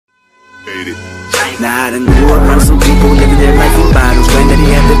Nah, I done grew around some people living their life in bottles. Granddaddy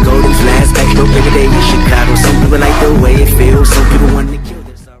had the golden flask, Astro every day in Chicago. Some people like the way it feels, some people want to kill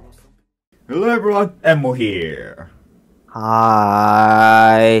their sorrows. Hello everyone, Emo here.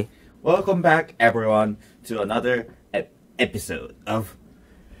 Hi. Welcome back everyone to another episode of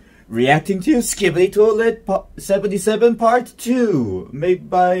reacting to Skibidi Toilet 77 Part 2, made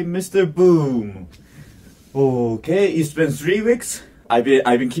by Mr. Boom. Okay, it's been 3 weeks. I've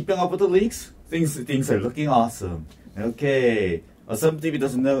been keeping up with the leaks. Things are looking awesome. Okay, some TV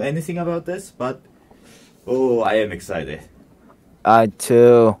doesn't know anything about this, but I am excited. I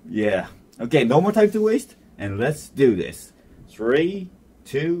too. Yeah. Okay, no more time to waste, and let's do this. 3,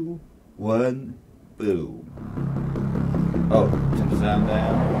 2, 1, boom. Oh, turn the sound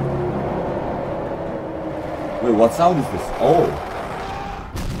down. Wait, what sound is this? Oh,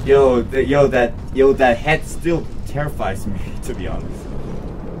 that head still terrifies me, to be honest.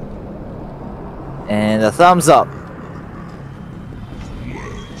 And a thumbs up.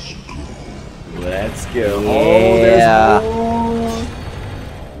 Let's go. Yeah. Oh,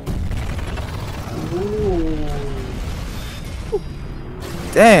 there's more. Ooh.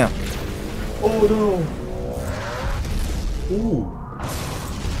 Damn. Oh no. Ooh.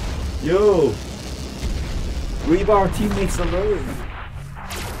 Yo. Leave our teammates alone.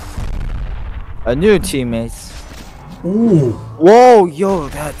 A new teammates. Ooh. Whoa,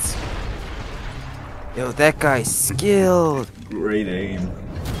 that guy's skilled. Great aim.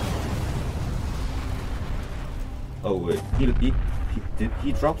 Oh wait,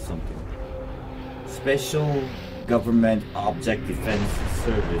 he dropped something. Special Government Object Defense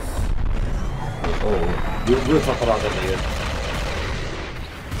Service. Oh, we'll talk about that later.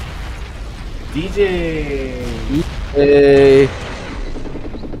 DJ. Hey.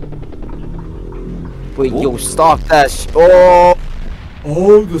 Wait, Oh. yo, stop that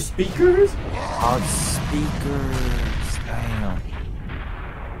Oh, The speakers? on speakers. Damn.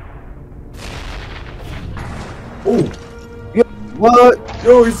 Oh, Yo, what?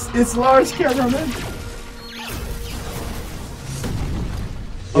 yo, it's large cameraman.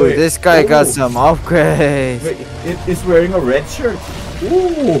 Yo, this guy got some upgrades. Wait, it's wearing a red shirt.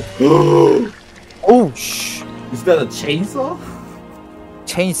 Ooh. Oh, shh. Is that a chainsaw?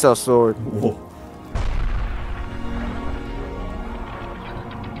 Chainsaw sword. Whoa.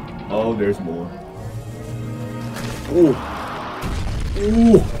 Oh, there's more. Ooh.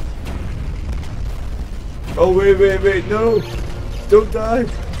 Ooh. Oh, wait, no. Don't die.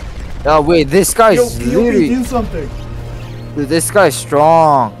 Oh, wait, this guy's Yo, literally... do something. Dude, this guy's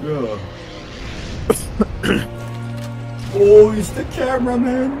strong. Yeah. Oh, he's the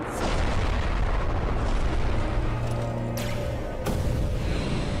cameraman.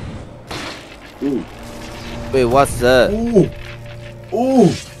 Ooh. Wait, what's that? Ooh. Ooh.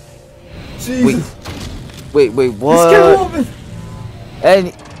 Jesus. Wait, This what? cameraman.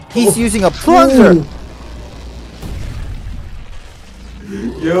 And he's using a plunger. Ooh.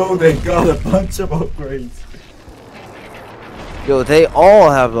 Yo, they got a bunch of upgrades. Yo, they all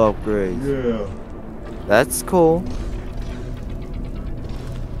have upgrades. Yeah. That's cool.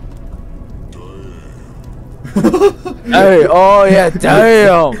 Hey, oh yeah,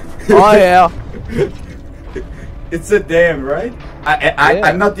 damn. Oh yeah. It's a damn, right?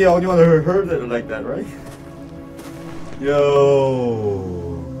 I'm not the only one who heard it like that, right?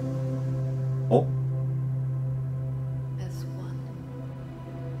 Yo. Oh. As one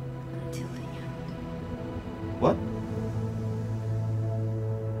until the end. What?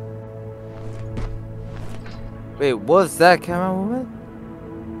 Wait, what's that camera movement?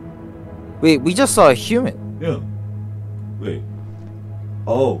 Wait, we just saw a human. Yeah. Wait.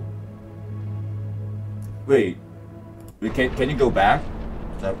 Oh. Wait. Can you go back?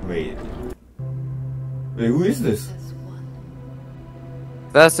 Wait. Wait, who is this? As one.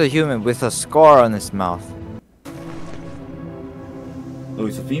 That's a human with a scar on his mouth. Oh,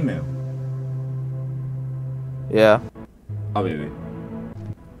 it's a female. Yeah. Oh, wait.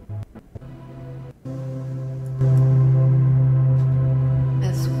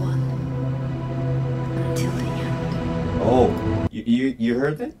 As one until the end. Oh, you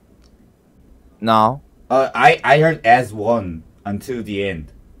heard it? No. I heard as one until the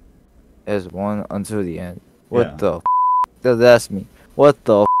end. As one until the end. What Yeah. the f does that mean? What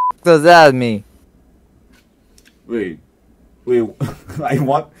the f does that mean? Wait,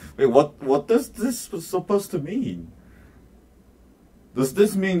 what does this supposed to mean? Does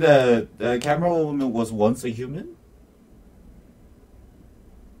this mean that the camera woman was once a human?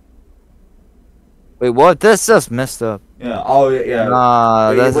 Wait, what? That's just messed up. Yeah. Oh yeah.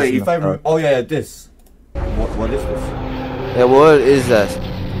 Nah, that's wait. just If I messed up. oh yeah, this. What is this? Yeah, what is that?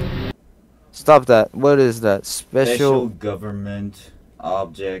 Stop that. What is that? Special Government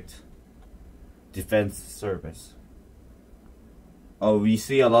Object Defense Service. Oh, we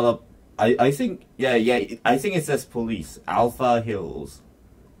see a lot of. I think yeah. I think it says police. Alpha Hills.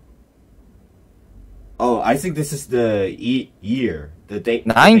 Oh, I think this is the year, the date.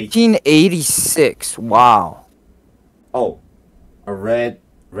 1986. Wow. Oh, a red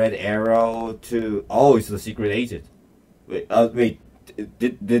arrow to. Oh, it's the secret agent. Wait.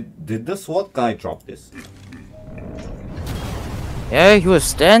 Did the SWAT guy drop this? Yeah, he was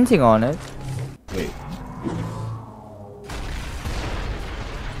standing on it. Wait.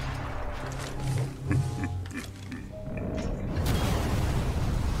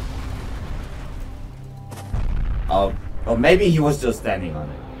 Oh, maybe he was just standing on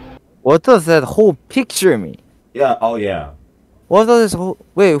it. What does that whole picture mean? Yeah. Oh, yeah. What does this whole...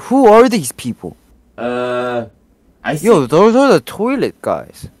 Wait, who are these people? I think. Yo, those are the toilet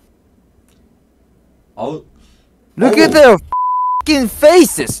guys. Oh. Look at their f***ing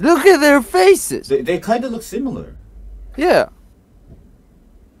faces. Look at their faces. They kind of look similar. Yeah.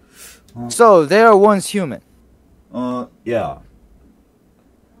 So they are once human. Yeah.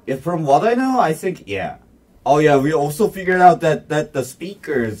 If from what I know, I think yeah. Oh yeah, we also figured out that the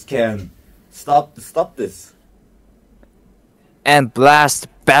speakers can stop this. And blast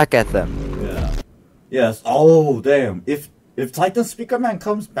back at them. Yeah. Yes. Oh damn. If Titan Speaker Man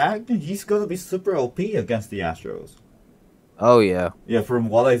comes back, he's gonna be super OP against the Astros. Oh yeah. Yeah, from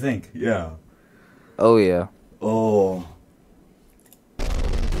what I think. Yeah. Oh yeah. Oh.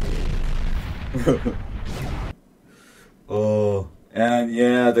 Oh. And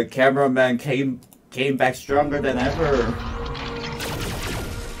yeah, the cameraman came back stronger than ever.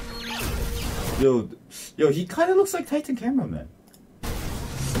 Yo, he kind of looks like Titan Cameraman.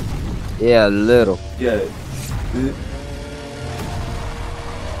 Yeah, a little. Yeah.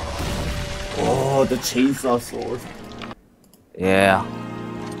 Oh, the chainsaw sword. Yeah.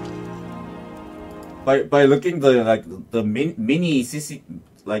 By looking the mini CC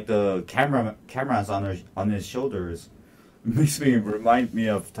like the cameras on his shoulders, makes me remind me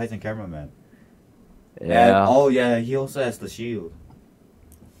of Titan Cameraman. Yeah. And, oh yeah, he also has the shield.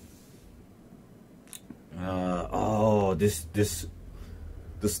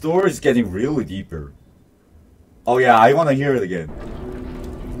 The story is getting really deeper. Oh yeah, I want to hear it again.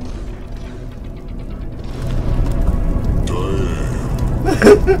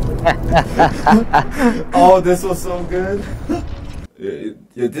 Oh, this was so good. Yeah,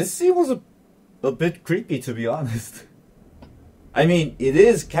 this scene was a bit creepy, to be honest. I mean, it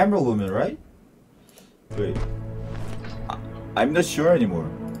is Camera Woman, right? Wait, I'm not sure anymore.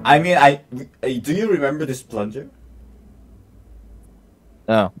 I mean, do you remember this plunger?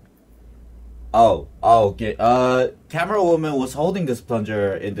 No. Oh, okay. Camera Woman was holding this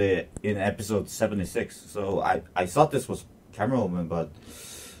plunger in episode 76, so I thought this was Camera Woman, but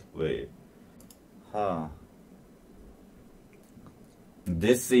wait,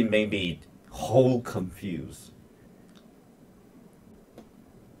 this scene made me whole confused.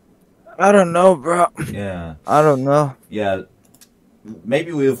 I don't know, bro. Yeah. I don't know. Yeah.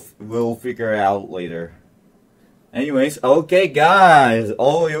 Maybe we'll figure it out later. Anyways, okay, guys.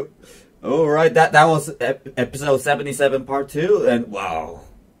 All right. That was episode 77, part 2, and wow.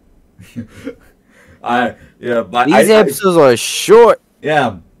 But These episodes are short.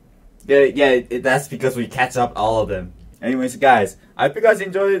 Yeah. That's because we catch up all of them. Anyways, guys, I hope you guys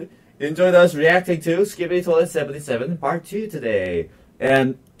enjoyed us reacting to Skibidi Toilet 77 part 2 today.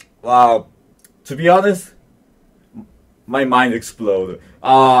 And wow, to be honest, my mind exploded.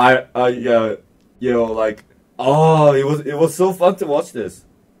 It was so fun to watch this.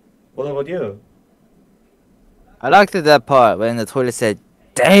 What about you? I liked that part when the toilet said,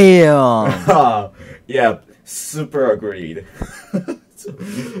 "Damn." Yeah, super agreed.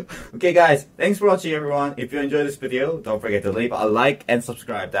 Okay, guys, thanks for watching, everyone. If you enjoyed this video, don't forget to leave a like and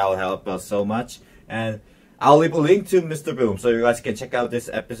subscribe. That will help us so much. And I'll leave a link to Mr. Boom so you guys can check out this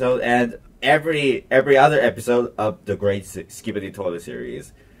episode and every other episode of the great Skibidi Toilet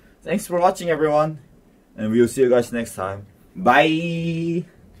series. Thanks for watching, everyone, and we'll see you guys next time. Bye.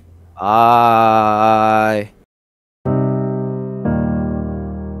 Bye.